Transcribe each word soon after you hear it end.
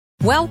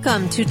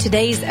Welcome to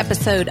today's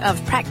episode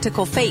of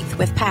Practical Faith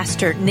with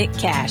Pastor Nick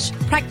Cash.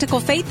 Practical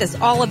Faith is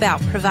all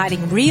about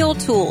providing real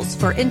tools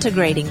for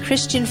integrating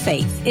Christian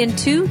faith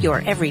into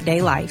your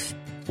everyday life.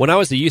 When I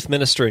was a youth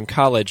minister in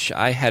college,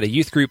 I had a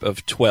youth group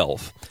of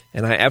 12,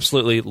 and I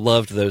absolutely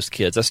loved those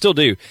kids. I still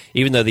do,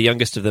 even though the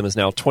youngest of them is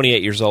now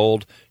 28 years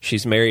old.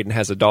 She's married and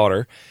has a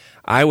daughter.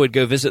 I would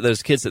go visit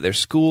those kids at their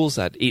schools.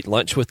 I'd eat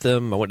lunch with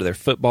them. I went to their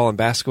football and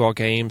basketball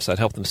games. I'd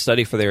help them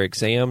study for their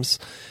exams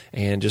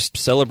and just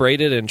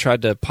celebrated and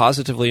tried to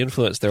positively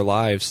influence their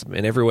lives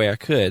in every way I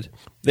could.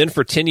 Then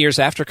for 10 years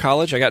after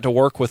college, I got to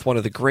work with one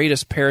of the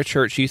greatest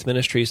parachurch youth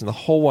ministries in the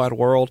whole wide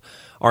world.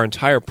 Our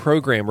entire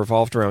program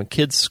revolved around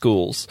kids'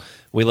 schools.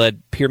 We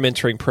led peer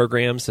mentoring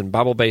programs and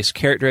Bible-based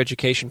character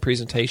education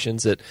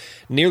presentations at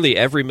nearly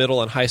every middle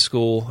and high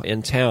school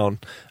in town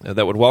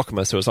that would welcome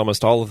us. It was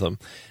almost all of them.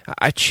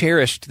 I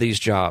cherished these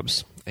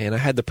jobs, and I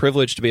had the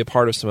privilege to be a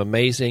part of some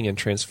amazing and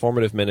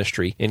transformative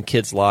ministry in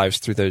kids' lives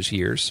through those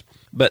years.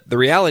 But the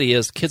reality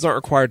is, kids aren't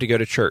required to go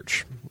to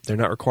church. They're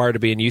not required to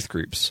be in youth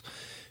groups.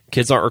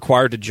 Kids aren't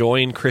required to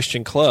join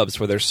Christian clubs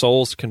where their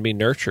souls can be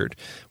nurtured,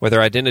 where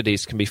their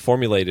identities can be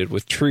formulated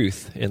with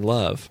truth and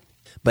love.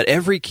 But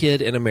every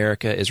kid in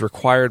America is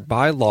required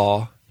by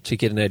law to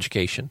get an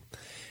education.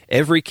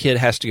 Every kid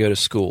has to go to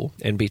school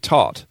and be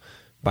taught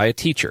by a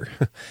teacher.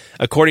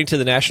 According to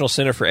the National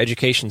Center for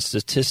Education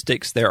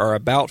Statistics, there are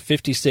about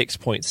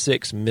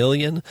 56.6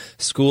 million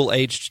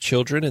school-aged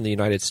children in the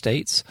United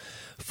States.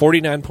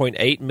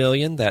 49.8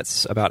 million,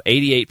 that's about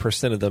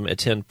 88% of them,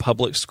 attend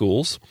public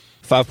schools.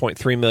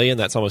 5.3 million,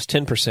 that's almost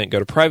 10%, go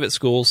to private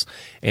schools,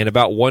 and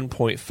about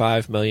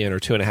 1.5 million, or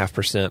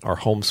 2.5%, are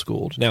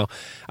homeschooled. Now,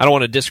 I don't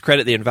want to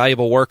discredit the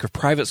invaluable work of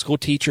private school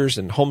teachers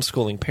and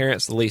homeschooling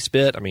parents the least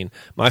bit. I mean,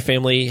 my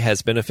family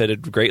has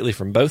benefited greatly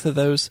from both of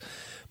those.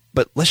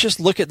 But let's just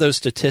look at those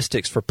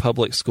statistics for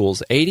public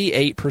schools.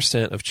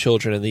 88% of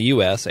children in the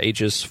U.S.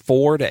 ages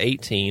 4 to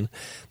 18,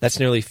 that's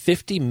nearly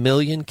 50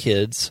 million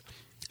kids,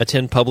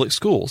 attend public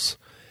schools.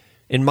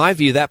 In my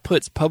view, that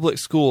puts public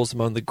schools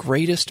among the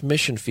greatest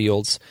mission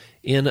fields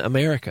in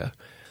America.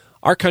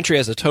 Our country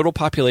has a total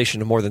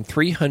population of more than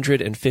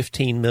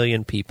 315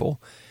 million people.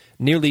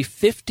 Nearly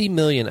 50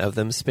 million of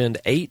them spend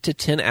 8 to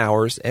 10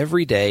 hours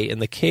every day in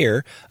the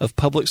care of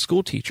public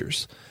school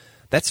teachers.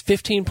 That's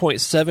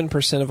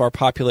 15.7% of our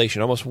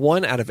population. Almost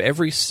 1 out of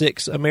every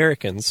 6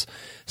 Americans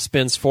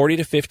spends 40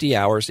 to 50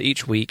 hours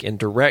each week in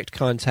direct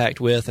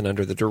contact with and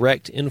under the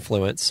direct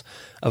influence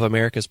of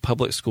America's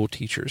public school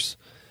teachers.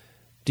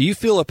 Do you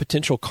feel a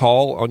potential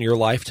call on your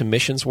life to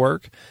missions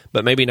work,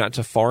 but maybe not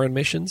to foreign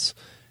missions?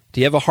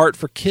 Do you have a heart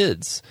for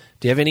kids?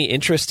 Do you have any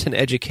interest in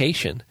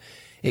education?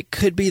 It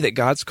could be that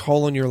God's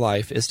call on your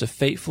life is to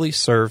faithfully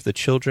serve the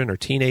children or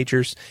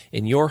teenagers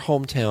in your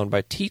hometown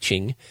by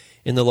teaching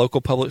in the local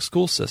public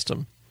school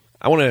system.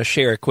 I want to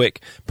share a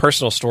quick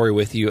personal story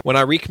with you. When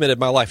I recommitted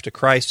my life to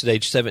Christ at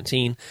age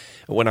 17,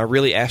 when I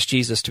really asked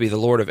Jesus to be the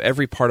Lord of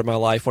every part of my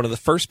life, one of the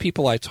first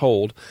people I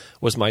told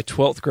was my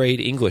 12th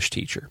grade English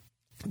teacher.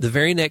 The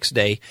very next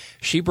day,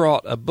 she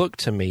brought a book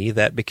to me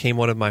that became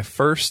one of my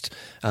first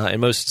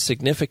and most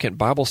significant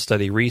Bible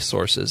study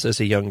resources as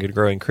a young and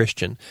growing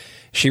Christian.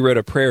 She wrote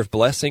a prayer of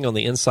blessing on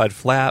the inside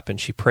flap, and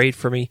she prayed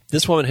for me.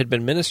 This woman had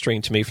been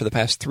ministering to me for the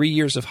past 3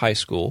 years of high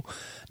school,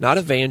 not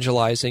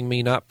evangelizing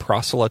me, not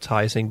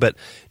proselytizing, but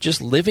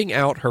just living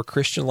out her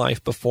Christian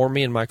life before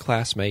me and my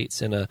classmates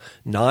in a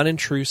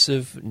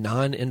non-intrusive,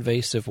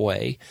 non-invasive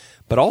way,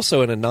 but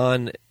also in a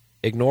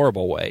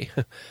non-ignorable way.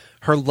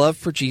 Her love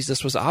for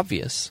Jesus was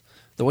obvious.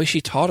 The way she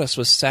taught us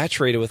was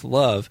saturated with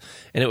love,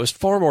 and it was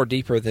far more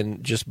deeper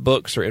than just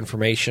books or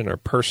information or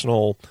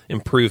personal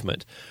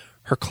improvement.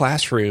 Her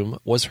classroom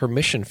was her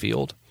mission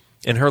field,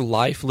 and her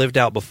life lived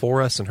out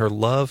before us, and her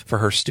love for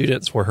her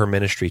students were her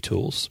ministry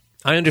tools.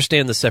 I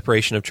understand the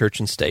separation of church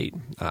and state.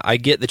 I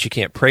get that you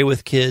can't pray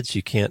with kids,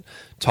 you can't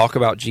talk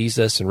about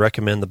Jesus and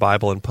recommend the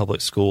Bible in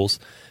public schools,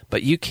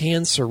 but you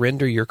can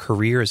surrender your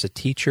career as a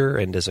teacher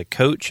and as a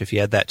coach, if you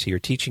add that to your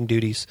teaching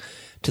duties,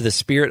 to the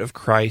Spirit of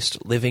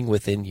Christ living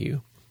within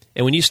you.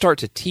 And when you start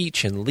to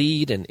teach and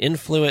lead and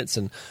influence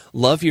and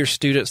love your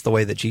students the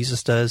way that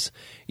Jesus does,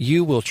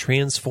 you will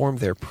transform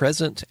their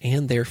present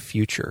and their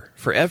future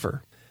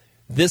forever.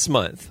 This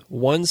month,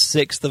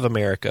 1/6 of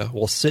America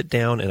will sit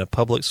down in a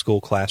public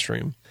school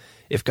classroom.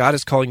 If God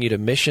is calling you to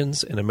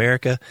missions in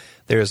America,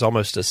 there is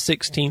almost a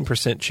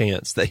 16%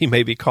 chance that He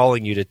may be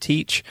calling you to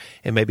teach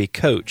and maybe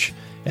coach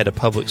at a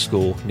public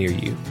school near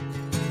you.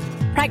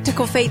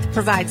 Practical Faith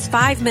provides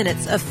 5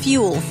 minutes of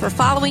fuel for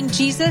following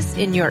Jesus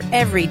in your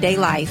everyday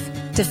life.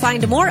 To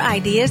find more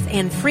ideas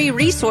and free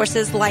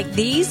resources like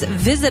these,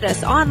 visit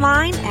us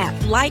online at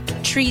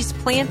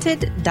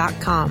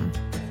liketreesplanted.com.